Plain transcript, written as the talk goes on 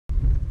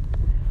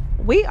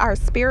We are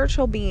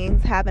spiritual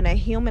beings having a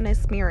human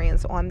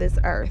experience on this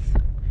earth.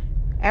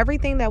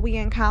 Everything that we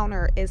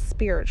encounter is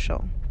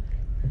spiritual.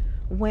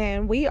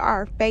 When we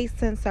are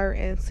facing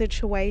certain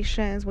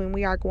situations, when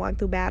we are going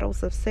through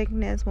battles of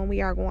sickness, when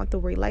we are going through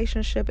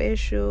relationship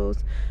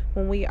issues,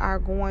 when we are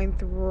going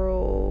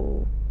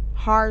through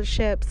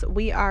hardships,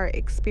 we are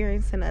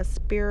experiencing a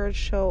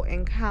spiritual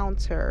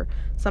encounter.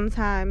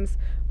 Sometimes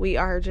we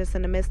are just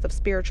in the midst of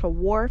spiritual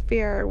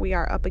warfare. We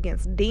are up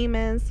against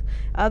demons.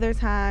 Other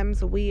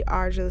times we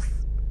are just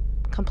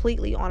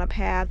completely on a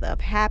path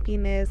of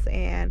happiness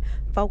and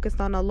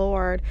focused on the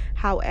Lord.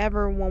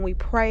 However, when we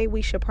pray,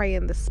 we should pray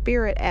in the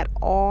Spirit at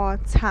all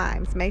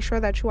times. Make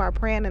sure that you are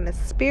praying in the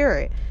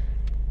Spirit,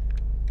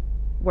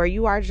 where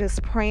you are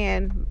just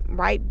praying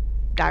right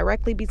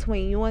directly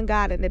between you and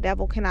God, and the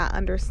devil cannot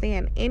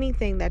understand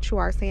anything that you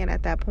are saying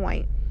at that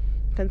point.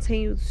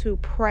 Continue to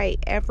pray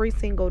every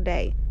single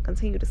day.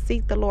 Continue to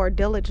seek the Lord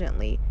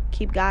diligently.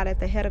 Keep God at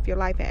the head of your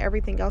life, and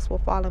everything else will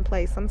fall in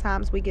place.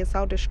 Sometimes we get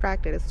so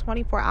distracted. It's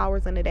 24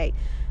 hours in a day.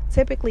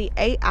 Typically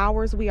 8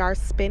 hours we are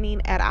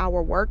spending at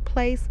our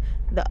workplace.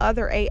 The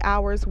other 8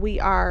 hours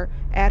we are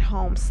at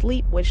home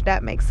sleep, which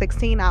that makes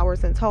 16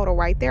 hours in total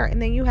right there.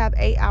 And then you have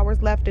 8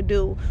 hours left to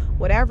do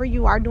whatever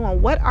you are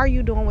doing. What are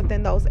you doing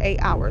within those 8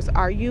 hours?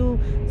 Are you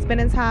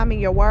spending time in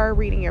your word,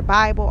 reading your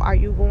Bible? Are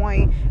you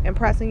going and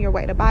pressing your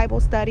way to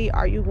Bible study?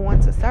 Are you going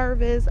to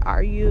service?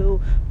 Are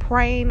you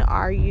praying?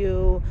 Are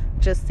you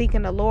just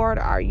seeking the Lord?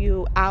 Are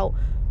you out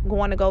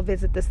going to go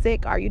visit the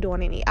sick? Are you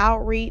doing any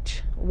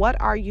outreach? What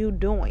are you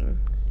doing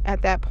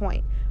at that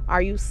point?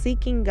 Are you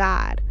seeking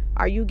God?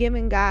 Are you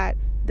giving God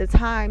the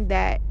time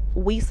that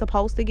we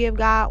supposed to give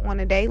God on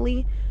a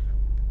daily?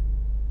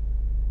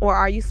 Or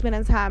are you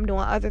spending time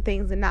doing other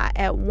things and not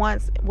at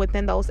once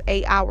within those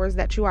 8 hours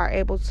that you are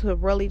able to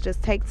really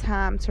just take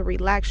time to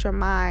relax your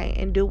mind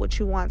and do what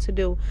you want to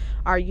do?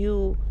 Are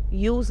you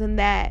using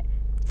that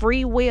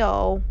free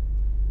will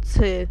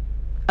to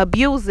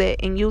abuse it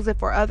and use it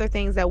for other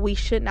things that we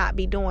should not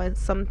be doing,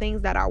 some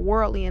things that are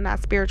worldly and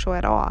not spiritual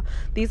at all?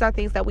 These are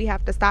things that we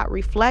have to stop,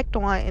 reflect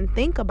on, and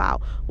think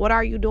about. What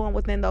are you doing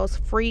within those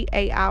free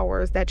 8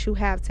 hours that you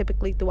have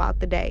typically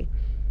throughout the day?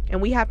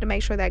 And we have to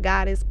make sure that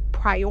God is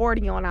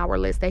priority on our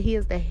list, that He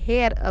is the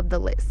head of the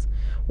list,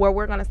 where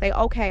we're going to say,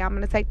 okay, I'm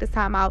going to take this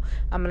time out.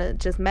 I'm going to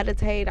just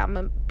meditate. I'm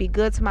going to be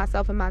good to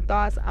myself and my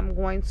thoughts. I'm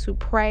going to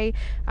pray.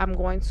 I'm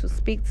going to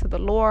speak to the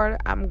Lord.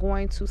 I'm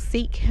going to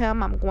seek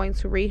Him. I'm going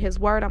to read His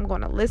word. I'm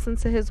going to listen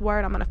to His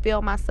word. I'm going to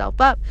fill myself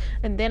up,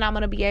 and then I'm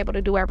going to be able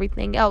to do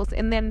everything else.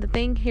 And then the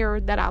thing here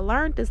that I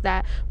learned is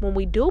that when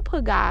we do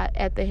put God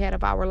at the head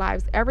of our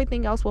lives,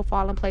 everything else will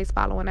fall in place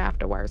following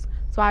afterwards.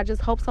 So I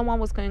just hope someone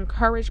was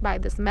encouraged by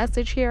this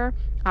message here.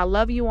 I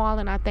love you all,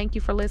 and I thank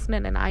you for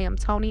listening. And I am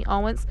Tony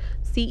Owens,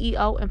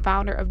 CEO and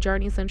founder of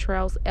Journeys and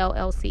Trails,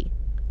 LLC.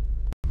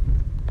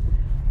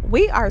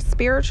 We are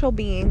spiritual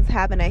beings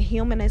having a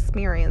human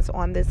experience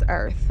on this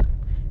earth.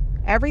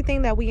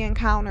 Everything that we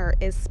encounter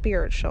is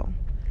spiritual.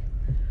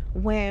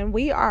 When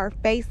we are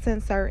facing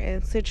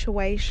certain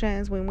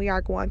situations, when we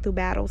are going through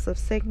battles of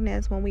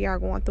sickness, when we are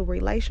going through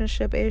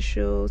relationship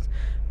issues,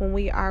 when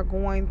we are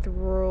going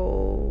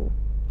through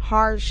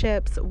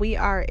hardships, we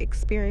are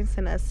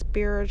experiencing a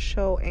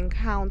spiritual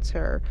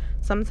encounter.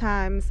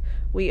 Sometimes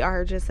we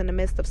are just in the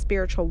midst of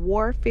spiritual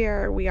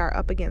warfare. We are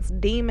up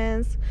against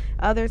demons.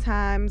 Other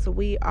times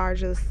we are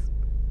just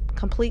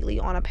completely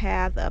on a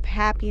path of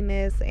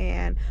happiness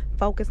and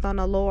focused on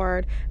the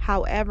Lord.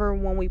 However,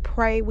 when we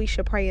pray, we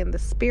should pray in the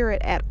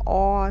Spirit at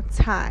all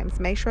times.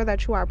 Make sure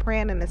that you are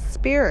praying in the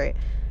Spirit,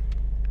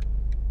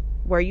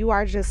 where you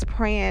are just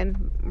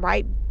praying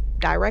right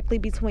directly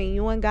between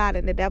you and God,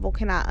 and the devil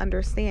cannot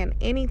understand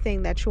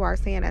anything that you are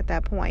saying at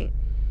that point.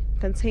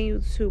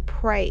 Continue to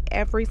pray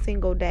every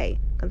single day.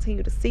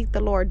 Continue to seek the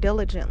Lord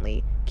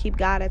diligently. Keep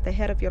God at the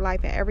head of your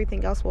life, and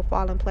everything else will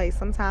fall in place.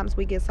 Sometimes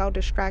we get so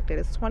distracted.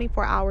 It's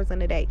 24 hours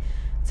in a day.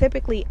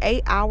 Typically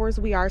 8 hours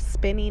we are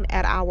spending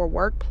at our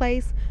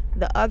workplace.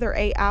 The other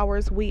 8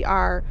 hours we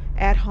are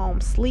at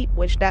home sleep,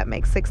 which that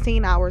makes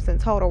 16 hours in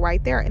total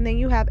right there. And then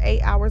you have 8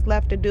 hours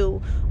left to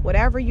do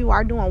whatever you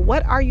are doing.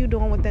 What are you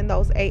doing within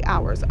those 8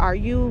 hours? Are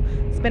you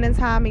spending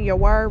time in your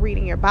word,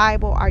 reading your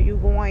Bible? Are you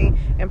going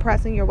and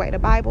pressing your way to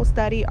Bible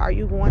study? Are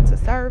you going to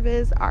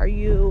service? Are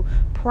you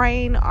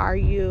praying? Are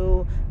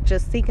you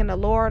just seeking the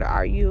Lord?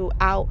 Are you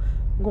out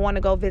going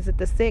to go visit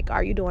the sick?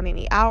 Are you doing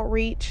any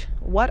outreach?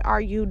 What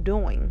are you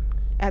doing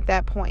at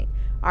that point?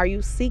 Are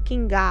you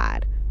seeking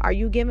God? Are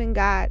you giving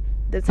God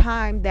the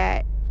time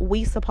that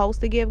we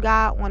supposed to give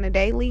God on a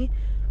daily?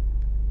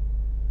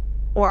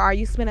 Or are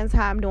you spending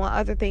time doing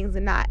other things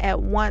and not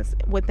at once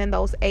within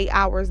those 8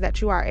 hours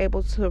that you are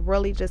able to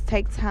really just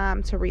take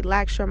time to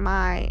relax your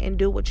mind and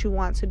do what you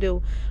want to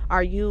do?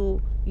 Are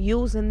you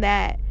using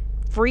that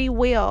free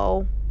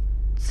will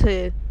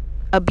to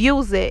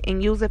abuse it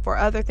and use it for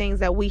other things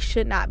that we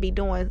should not be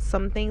doing,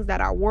 some things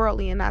that are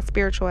worldly and not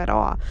spiritual at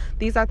all?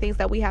 These are things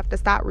that we have to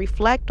stop,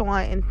 reflect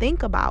on, and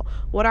think about.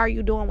 What are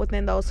you doing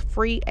within those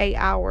free 8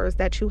 hours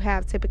that you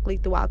have typically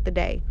throughout the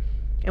day?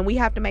 And we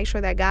have to make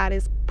sure that God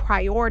is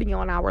priority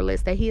on our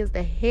list, that He is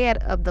the head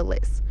of the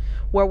list,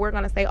 where we're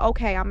going to say,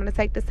 okay, I'm going to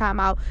take this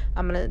time out.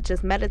 I'm going to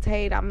just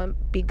meditate. I'm going to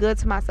be good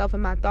to myself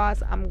and my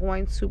thoughts. I'm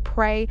going to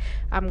pray.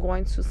 I'm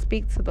going to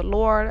speak to the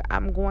Lord.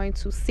 I'm going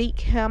to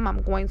seek Him.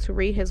 I'm going to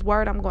read His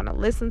word. I'm going to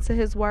listen to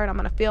His word. I'm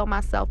going to fill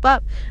myself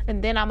up,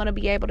 and then I'm going to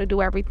be able to do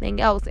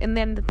everything else. And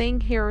then the thing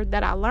here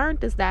that I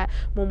learned is that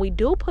when we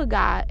do put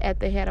God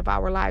at the head of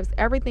our lives,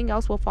 everything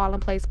else will fall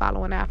in place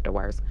following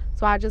afterwards.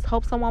 So I just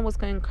hope someone was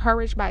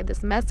encouraged by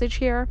this message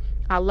here.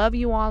 I love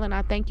you all, and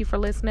I thank you for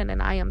listening.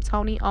 And I am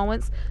Tony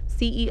Owens,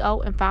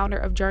 CEO and founder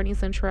of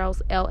Journeys and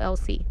Trails,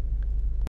 LLC.